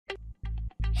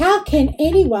How can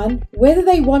anyone, whether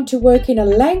they want to work in a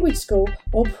language school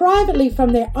or privately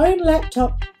from their own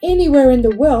laptop anywhere in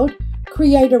the world,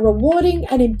 create a rewarding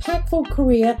and impactful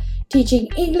career teaching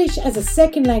English as a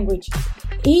second language,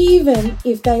 even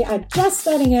if they are just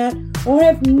starting out or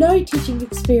have no teaching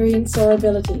experience or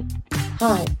ability?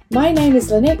 Hi, my name is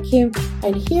Lynette Kim,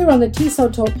 and here on the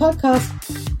TESOL Talk podcast,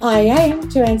 I aim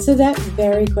to answer that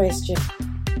very question.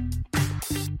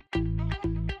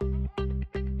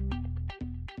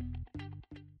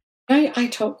 I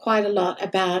talk quite a lot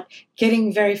about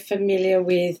getting very familiar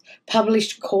with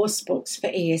published course books for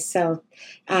ESL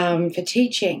for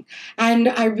teaching. And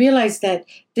I realized that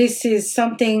this is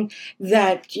something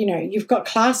that, you've got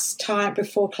class time,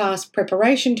 before class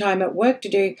preparation time at work to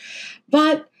do.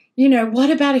 But,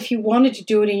 what about if you wanted to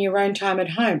do it in your own time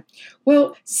at home?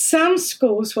 Well, some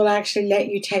schools will actually let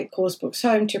you take course books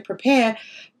home to prepare,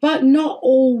 but not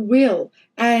all will.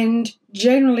 And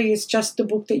generally, it's just the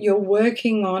book that you're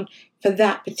working on for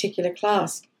that particular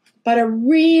class. But a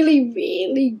really,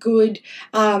 really good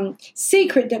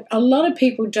secret that a lot of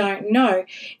people don't know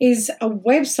is a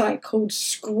website called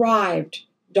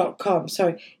scribd.com.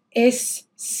 So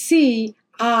scribd.com,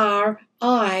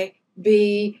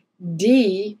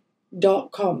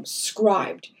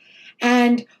 Scribd.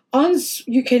 And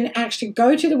you can actually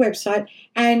go to the website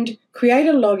and create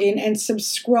a login and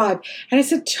subscribe. And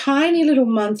it's a tiny little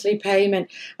monthly payment.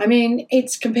 I mean,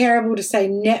 it's comparable to, say,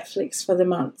 Netflix for the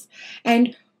month.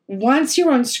 And once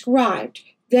you're on Scribd,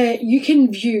 you can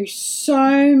view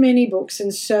so many books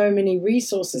and so many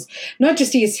resources, not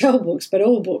just ESL books, but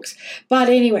all books. But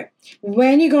anyway,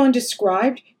 when you go onto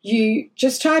Scribd, you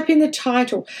just type in the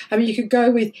title. I mean, you could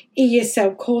go with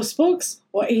ESL course books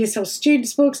or ESL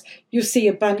students books. You'll see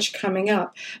a bunch coming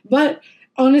up. But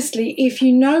honestly, if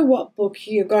you know what book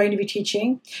you're going to be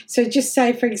teaching, so just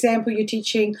say, for example, you're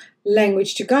teaching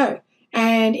Language to Go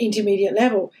and intermediate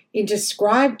level. Into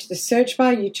Scribd, the search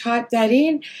bar, you type that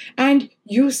in and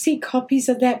you'll see copies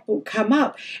of that book come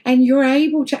up, and you're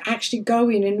able to actually go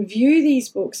in and view these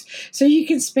books so you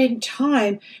can spend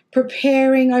time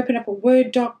preparing, open up a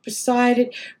Word doc beside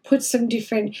it, put some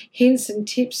different hints and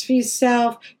tips for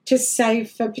yourself to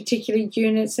save for particular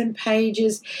units and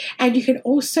pages. And you can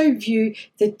also view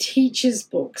the teacher's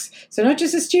books. So not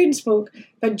just a student's book,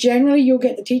 but generally you'll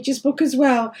get the teacher's book as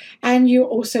well, and you'll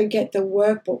also get the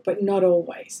workbook, but not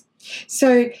always.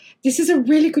 So this is a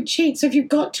really good cheat. So if you've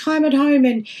got time at home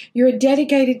and you're a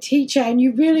dedicated teacher and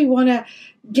you really want to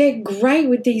get great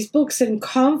with these books and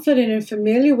confident and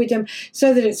familiar with them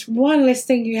so that it's one less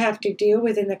thing you have to deal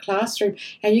with in the classroom,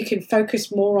 and you can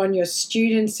focus more on your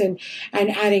students and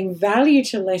adding value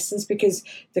to lessons because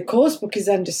the course book is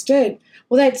understood,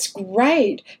 well, that's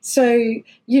great. So,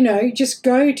 just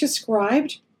go to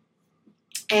Scribd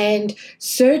and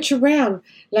search around,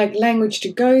 like Language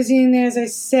to Go's in there, as I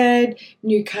said,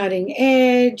 New Cutting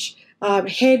Edge,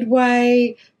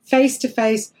 Headway, Face to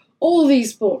Face, all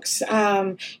these books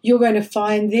you're going to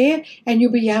find there, and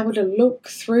you'll be able to look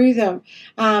through them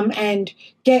and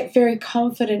get very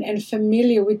confident and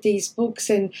familiar with these books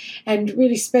and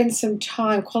really spend some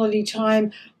time, quality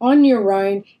time on your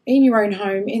own, in your own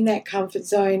home, in that comfort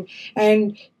zone,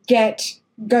 and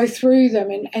go through them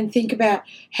and think about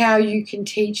how you can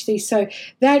teach these. So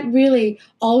that really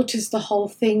alters the whole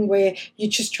thing where you're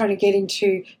just trying to get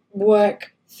into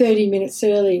work 30 minutes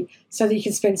early so that you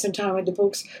can spend some time with the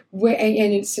books,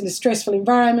 and it's in a stressful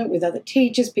environment with other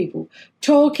teachers, people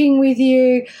talking with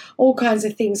you, all kinds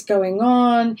of things going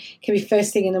on. It can be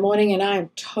first thing in the morning, and I am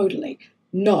totally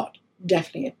not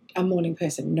definitely a morning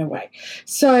person, no way.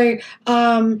 So,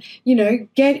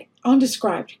 get onto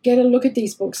Scribd, get a look at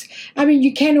these books. I mean,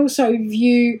 you can also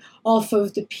view off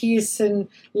of the Pearson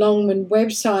Longman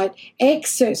website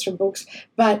excerpts from books,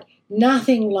 but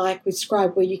nothing like with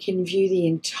Scribd where you can view the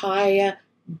entire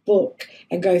book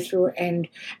and go through it and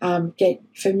get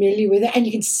familiar with it, and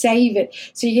you can save it.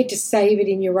 So you get to save it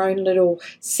in your own little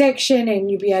section, and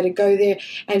you'll be able to go there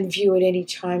and view it any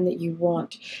time that you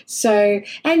want. So,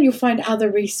 and you'll find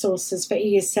other resources for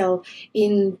ESL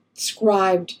in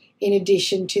Scribd in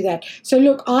addition to that. So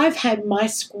look, I've had my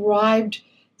Scribd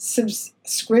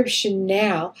subscription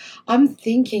now. I'm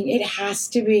thinking it has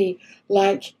to be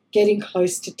like getting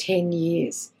close to 10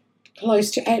 years,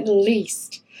 close to at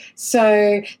least.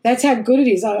 So that's how good it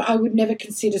is. I would never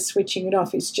consider switching it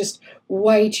off. It's just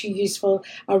way too useful,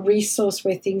 a resource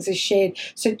where things are shared.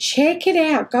 So check it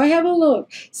out. Go have a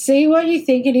look. See what you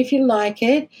think, and if you like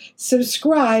it,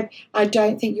 subscribe. I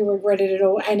don't think you'll regret it at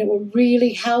all, and it will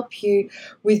really help you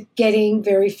with getting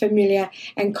very familiar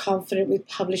and confident with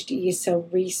published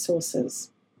ESL resources.